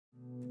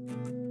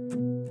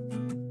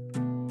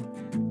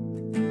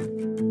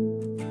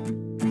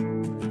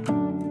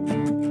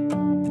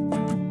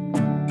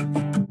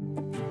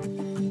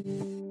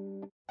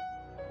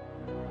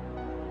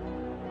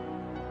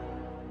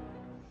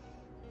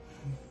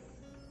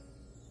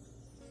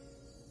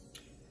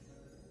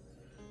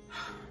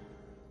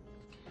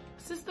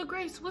Sister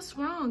Grace, what's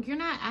wrong? You're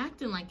not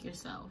acting like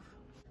yourself.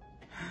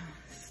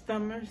 Sister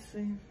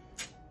Mercy,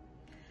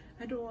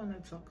 I don't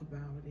want to talk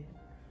about it.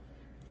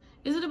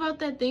 Is it about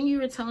that thing you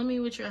were telling me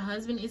with your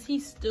husband? Is he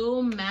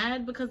still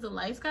mad because the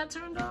lights got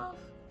turned off?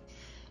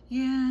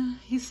 Yeah,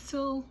 he's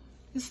still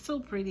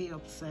pretty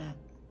upset.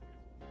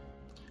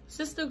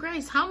 Sister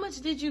Grace, how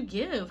much did you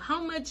give?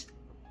 How much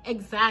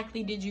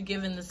exactly did you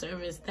give in the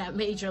service that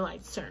made your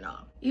lights turn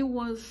off? It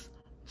was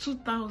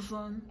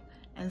 $2,700.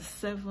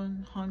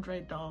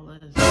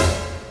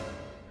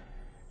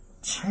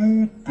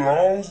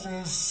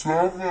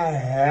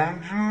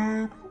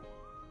 $2,700?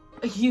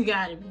 You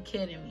gotta be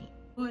kidding me.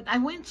 But I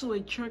went to a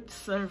church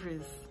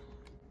service.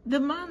 The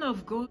man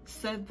of God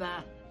said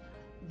that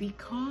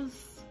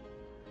because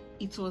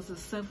it was the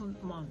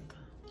 7th month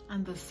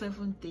and the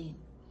 7th day,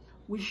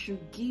 we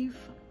should give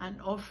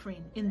an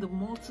offering in the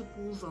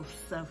multiples of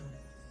 7.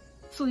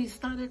 So he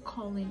started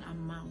calling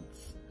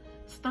amounts,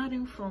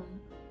 starting from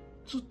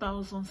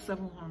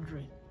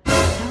 $2,700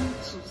 down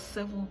to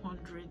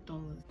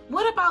 $700.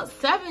 What about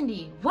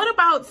 70? What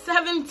about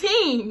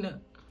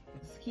 17?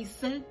 He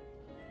said,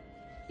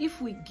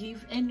 if we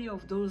give any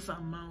of those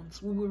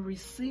amounts, we will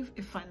receive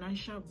a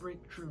financial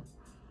breakthrough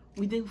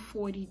within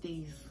 40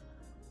 days.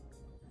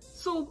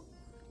 So,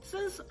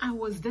 since I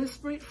was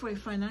desperate for a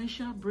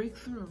financial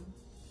breakthrough,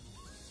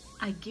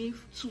 I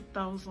gave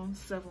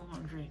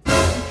 $2,700, which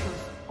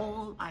was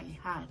all I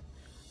had,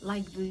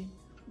 like the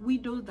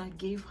widow that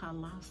gave her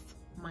last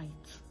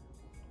mite.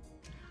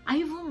 I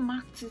even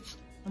marked it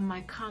on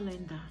my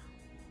calendar.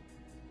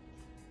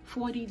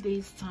 40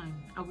 days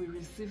time, I will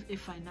receive a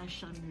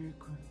financial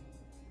miracle.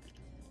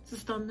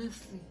 Sister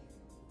Mercy,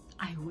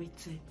 I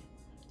waited.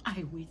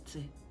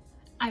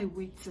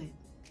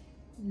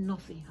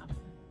 Nothing happened.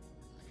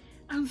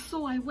 And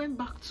so I went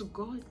back to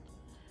God.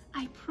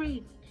 I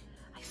prayed.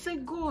 I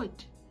said, God,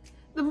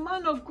 the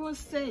man of God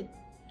said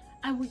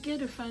I will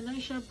get a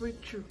financial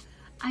breakthrough.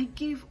 I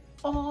gave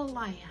all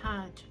I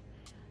had.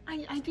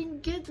 I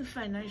didn't get the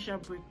financial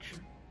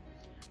breakthrough.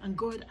 And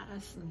God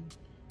asked me,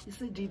 he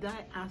said, did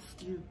I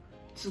ask you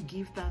to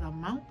give that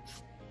amount?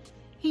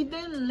 He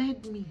then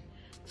led me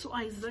to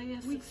Isaiah,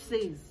 which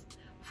says,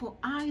 for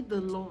I,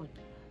 the Lord,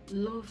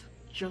 love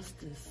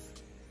justice.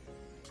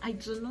 I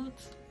do not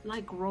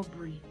like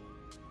robbery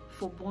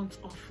for burnt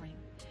offering.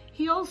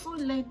 He also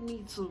led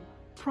me to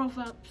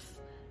Proverbs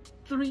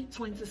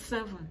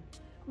 3:27,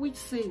 which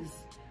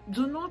says,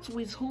 do not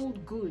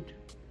withhold good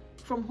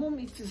from whom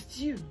it is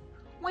due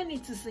when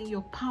it is in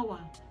your power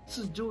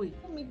to do it.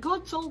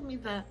 God told me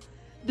that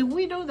the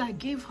widow that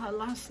gave her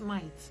last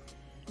mite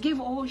gave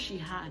all she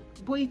had,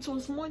 but it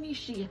was money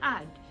she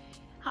had.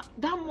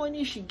 That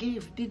money she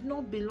gave did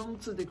not belong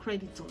to the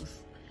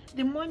creditors.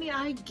 The money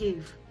I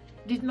gave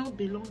did not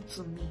belong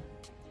to me.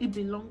 It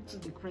belonged to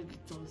the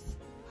creditors.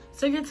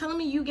 So you're telling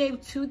me you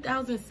gave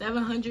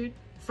 $2,700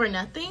 for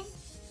nothing?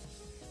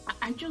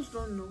 I just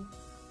don't know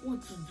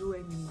what to do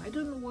anymore. I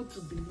don't know what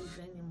to believe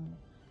anymore.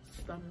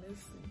 Sister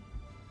Mercy.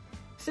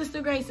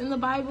 Sister Grace, in the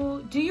Bible,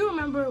 do you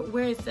remember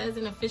where it says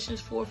in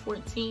Ephesians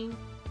 4:14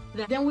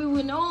 that then we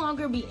will no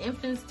longer be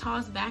infants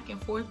tossed back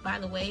and forth by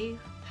the wave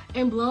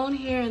and blown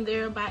here and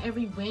there by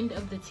every wind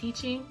of the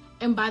teaching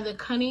and by the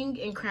cunning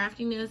and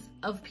craftiness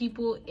of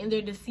people in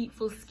their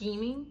deceitful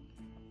scheming?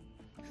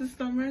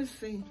 Sister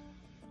Mercy,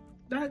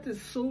 that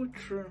is so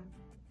true.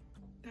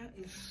 That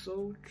is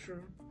so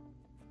true.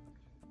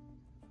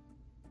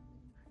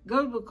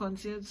 God will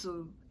continue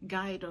to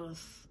guide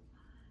us.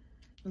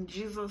 In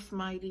Jesus'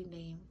 mighty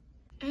name.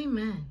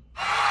 Amen.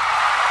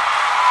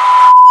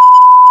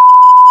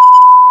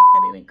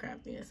 Cunning and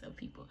craftiness of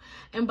people.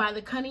 And by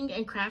the cunning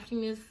and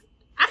craftiness,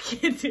 I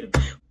can't do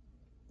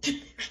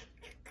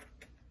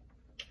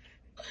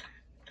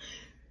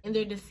in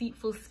their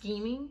deceitful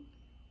scheming.